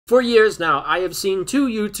For years now, I have seen two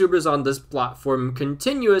YouTubers on this platform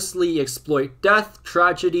continuously exploit death,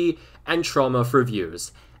 tragedy, and trauma for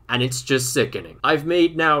views. And it's just sickening. I've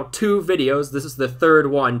made now 2 videos, this is the 3rd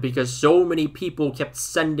one, because so many people kept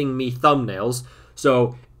sending me thumbnails,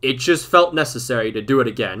 so it just felt necessary to do it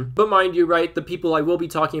again. But mind you, right, the people I will be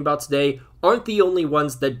talking about today aren't the only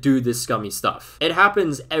ones that do this scummy stuff. It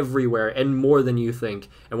happens everywhere and more than you think,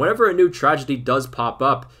 and whenever a new tragedy does pop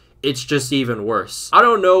up, it's just even worse. I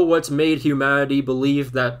don't know what's made humanity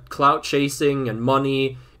believe that clout chasing and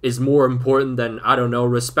money is more important than, I don't know,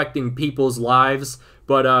 respecting people's lives,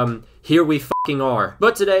 but here we fucking are.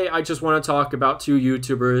 But today, I just want to talk about 2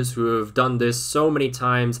 YouTubers who have done this so many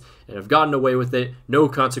times and have gotten away with it, no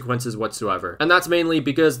consequences whatsoever. And that's mainly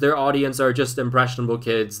because their audience are just impressionable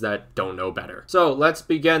kids that don't know better. So let's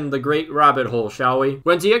begin the great rabbit hole, shall we?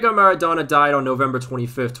 When Diego Maradona died on November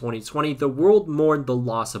 25th, 2020, the world mourned the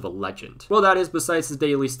loss of a legend. Well, that is besides the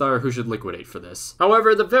Daily Star, who should liquidate for this.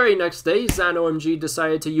 However, the very next day, ZanOMG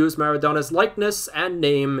decided to use Maradona's likeness and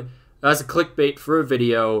name as a clickbait for a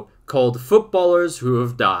video called Footballers Who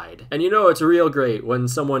Have Died. And you know it's real great when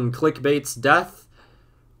someone clickbaits death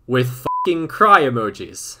with fucking cry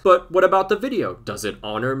emojis. But what about the video? Does it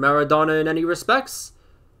honor Maradona in any respects?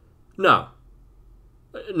 No.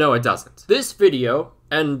 No, it doesn't. This video,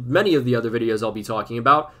 and many of the other videos I'll be talking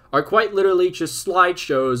about, are quite literally just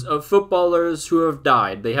slideshows of footballers who have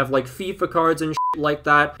died. They have like FIFA cards and shit like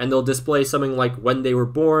that, and they'll display something like when they were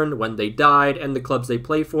born, when they died, and the clubs they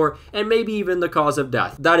play for, and maybe even the cause of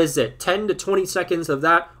death. That is it. 10 to 20 seconds of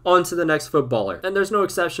that, on to the next footballer. And there's no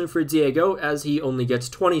exception for Diego, as he only gets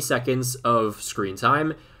 20 seconds of screen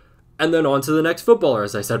time, and then on to the next footballer,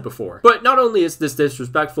 as I said before. But not only is this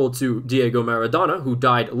disrespectful to Diego Maradona, who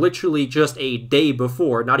died literally just a day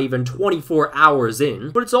before, not even 24 hours in,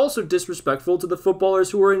 but it's also disrespectful to the footballers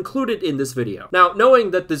who were included in this video. Now, knowing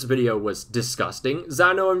that this video was disgusting,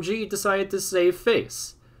 ZanOMG decided to save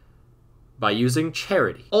face by using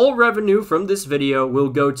charity. All revenue from this video will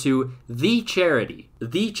go to the charity,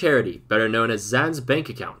 better known as Zan's bank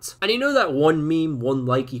account. And you know that one meme, 1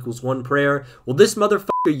 like equals 1 prayer? Well, this motherfucker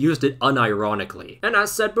used it unironically. And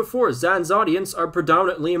as said before, Zan's audience are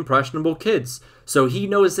predominantly impressionable kids, so he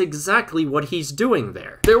knows exactly what he's doing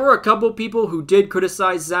there. There were a couple people who did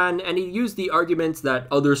criticize Zan, and he used the argument that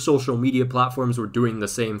other social media platforms were doing the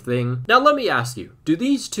same thing. Now let me ask you, do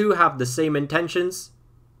these two have the same intentions?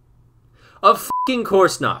 Of fucking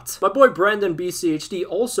course not. My boy Brandon BCHD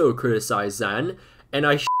also criticized Zan, and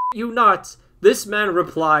I shit you not, this man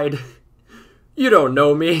replied, "You don't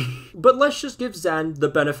know me." But let's just give Zan the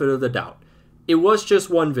benefit of the doubt. It was just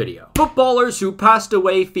one video. Footballers who passed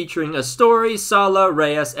away featuring Astori, Salah,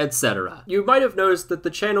 Reyes, etc. You might have noticed that the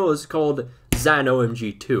channel is called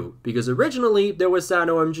ZanOMG2, because originally there was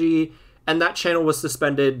ZanOMG, and that channel was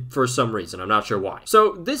suspended for some reason, I'm not sure why.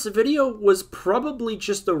 So this video was probably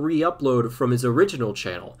just a re-upload from his original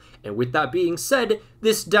channel, and with that being said,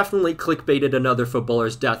 this definitely clickbaited another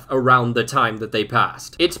footballer's death around the time that they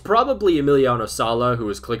passed. It's probably Emiliano Sala, who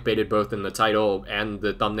was clickbaited both in the title and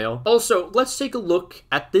the thumbnail. Also, let's take a look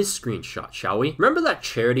at this screenshot, shall we? Remember that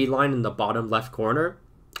charity line in the bottom left corner?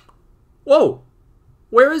 Whoa!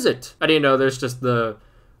 Where is it? I didn't know, there's just the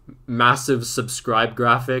massive subscribe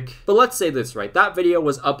graphic. But let's say this right, that video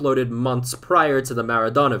was uploaded months prior to the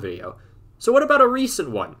Maradona video. So what about a recent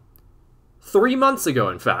one? 3 months ago,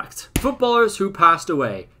 in fact. Footballers who passed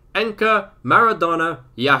away. Enka, Maradona,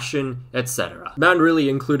 Yashin, etc. Man really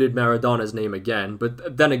included Maradona's name again,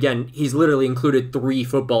 but then again, he's literally included 3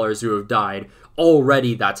 footballers who have died.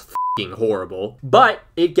 Already that's f***ing horrible. But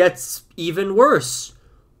it gets even worse.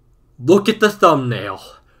 Look at the thumbnail.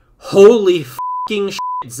 Holy f***ing shit,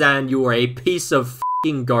 Zan, you are a piece of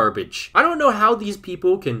f***ing garbage. I don't know how these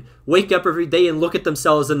people can wake up every day and look at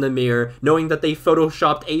themselves in the mirror knowing that they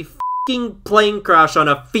photoshopped a f***ing plane crash on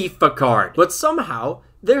a FIFA card. But somehow,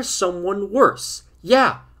 there's someone worse.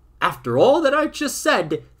 Yeah, after all that I just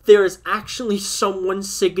said, there is actually someone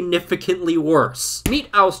significantly worse.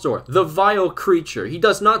 Meet Alstor, the vile creature. He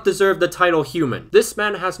does not deserve the title human. This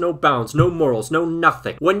man has no bounds, no morals, no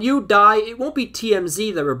nothing. When you die, it won't be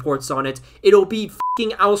TMZ that reports on it, it'll be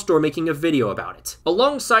f***ing Alstor making a video about it.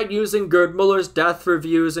 Alongside using Gerd Muller's death for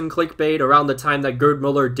views and clickbait around the time that Gerd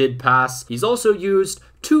Muller did pass, he's also used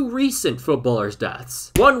 2 recent footballers'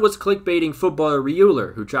 deaths. One was clickbaiting footballer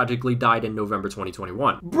Rieuler, who tragically died in November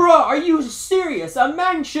 2021. Bruh, are you serious? A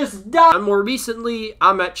man just died! And more recently,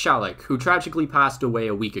 Ahmet Çelik, who tragically passed away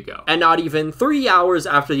a week ago. And not even 3 hours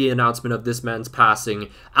after the announcement of this man's passing,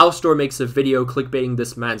 Alstor makes a video clickbaiting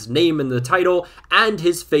this man's name in the title and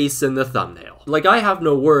his face in the thumbnail. Like, I have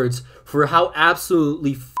no words for how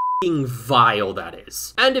absolutely f***ing vile that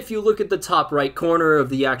is. And if you look at the top right corner of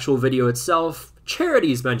the actual video itself,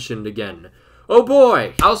 charity's mentioned again. Oh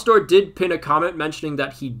boy! Alstor did pin a comment mentioning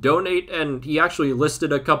that he'd donate, and he actually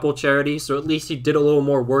listed a couple charities, so at least he did a little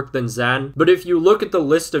more work than Zan. But if you look at the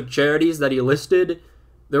list of charities that he listed,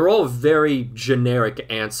 they're all very generic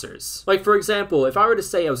answers. Like, for example, if I were to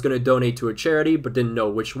say I was going to donate to a charity but didn't know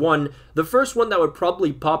which one, the first one that would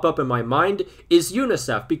probably pop up in my mind is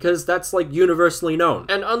UNICEF, because that's, like, universally known.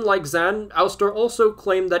 And unlike Zan, Alstor also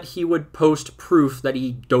claimed that he would post proof that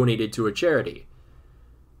he donated to a charity.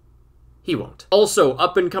 He won't. Also,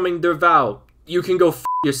 up-and-coming Derval, you can go f***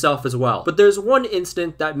 yourself as well. But there's one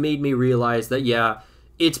instant that made me realize that, yeah,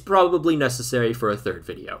 it's probably necessary for a third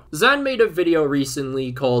video. Zan made a video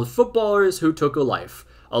recently called Footballers Who Took a Life.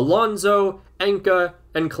 Alonso, Enka,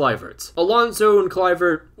 and Kluivert. Alonso and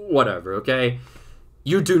Kluivert, whatever, okay?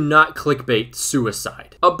 You do not clickbait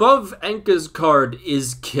suicide. Above Enka's card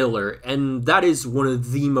is killer, and that is one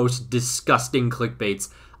of the most disgusting clickbaits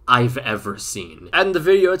I've ever seen. And the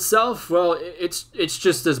video itself, well, it's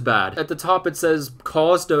just as bad. At the top it says,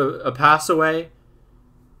 caused a pass away.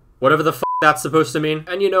 Whatever the f that's supposed to mean.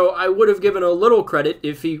 And you know, I would have given a little credit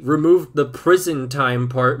if he removed the prison time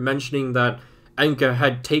part mentioning that Enka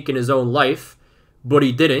had taken his own life, but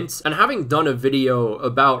he didn't. And having done a video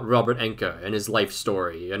about Robert Enka and his life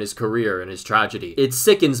story and his career and his tragedy, it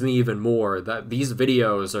sickens me even more that these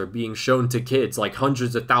videos are being shown to kids, like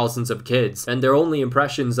hundreds of thousands of kids, and their only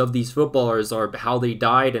impressions of these footballers are how they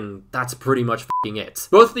died, and that's pretty much f***ing it.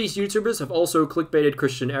 Both these YouTubers have also clickbaited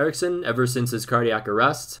Christian Eriksen ever since his cardiac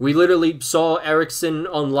arrest. We literally saw Eriksen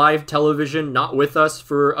on live television, not with us,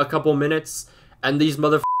 for a couple minutes, and these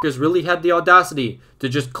motherfuckers really had the audacity to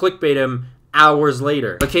just clickbait him hours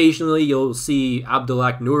later. Occasionally, you'll see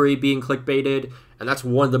Abdullah Nouri being clickbaited, and that's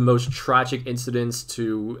one of the most tragic incidents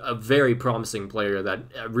to a very promising player that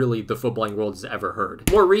really the footballing world has ever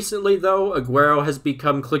heard. More recently, though, Aguero has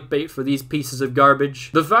become clickbait for these pieces of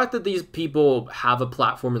garbage. The fact that these people have a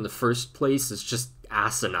platform in the first place is just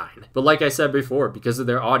asinine. But like I said before, because of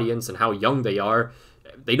their audience and how young they are,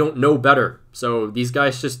 they don't know better. So these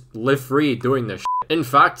guys just live free doing this shit. In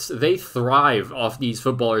fact, they thrive off these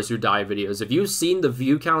footballers who die videos. If you've seen the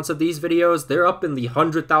view counts of these videos, they're up in the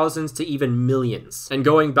 100,000s to even millions. And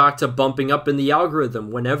going back to bumping up in the algorithm,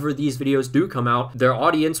 whenever these videos do come out, their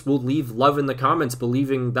audience will leave love in the comments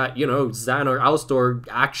believing that, you know, Zan or Alstor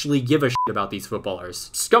actually give a shit about these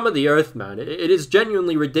footballers. Scum of the earth, man. It is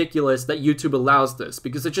genuinely ridiculous that YouTube allows this,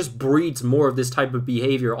 because it just breeds more of this type of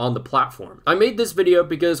behavior on the platform. I made this video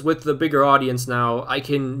because with the bigger audience now, I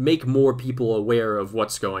can make more people aware of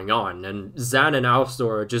what's going on, and Zan and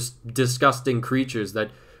Alstor are just disgusting creatures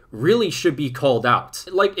that really should be called out.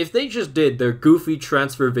 Like, if they just did their goofy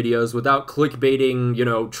transfer videos without clickbaiting, you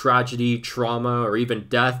know, tragedy, trauma, or even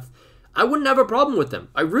death, I wouldn't have a problem with them.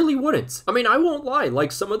 I really wouldn't. I mean, I won't lie,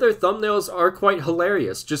 like, some of their thumbnails are quite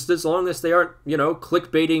hilarious, just as long as they aren't, you know,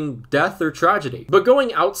 clickbaiting death or tragedy. But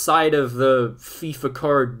going outside of the FIFA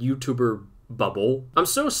card YouTuber bubble, I'm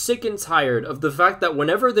so sick and tired of the fact that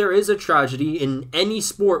whenever there is a tragedy in any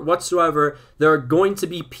sport whatsoever, there are going to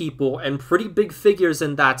be people, and pretty big figures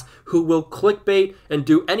in that, who will clickbait and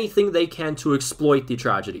do anything they can to exploit the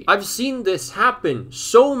tragedy. I've seen this happen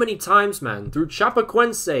so many times, man, through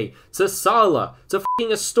Chapecoense, to Salah, to f***ing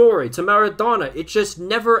Astori, to Maradona. It just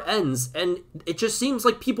never ends, and it just seems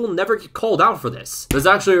like people never get called out for this. There's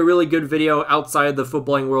actually a really good video outside the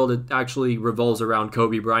footballing world. It actually revolves around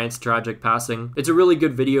Kobe Bryant's tragic passing. It's a really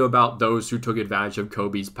good video about those who took advantage of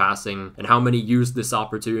Kobe's passing and how many used this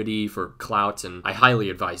opportunity for clout, and I highly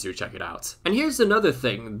advise you to check it out. And here's another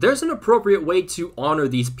thing. There's an appropriate way to honor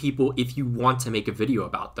these people if you want to make a video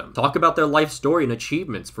about them. Talk about their life story and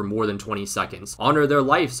achievements for more than 20 seconds. Honor their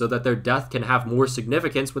life so that their death can have more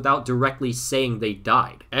significance without directly saying they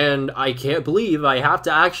died. And I can't believe I have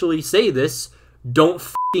to actually say this, don't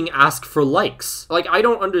f***ing ask for likes. Like, I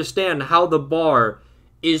don't understand how the bar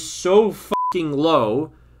is so f***ing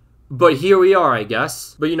low, but here we are, I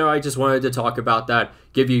guess. But, you know, I just wanted to talk about that,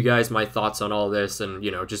 give you guys my thoughts on all this, and,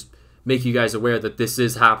 you know, just make you guys aware that this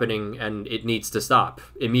is happening and it needs to stop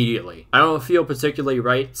immediately. I don't feel particularly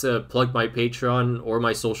right to plug my Patreon or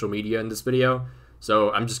my social media in this video,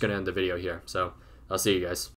 so I'm just gonna end the video here. So, I'll see you guys.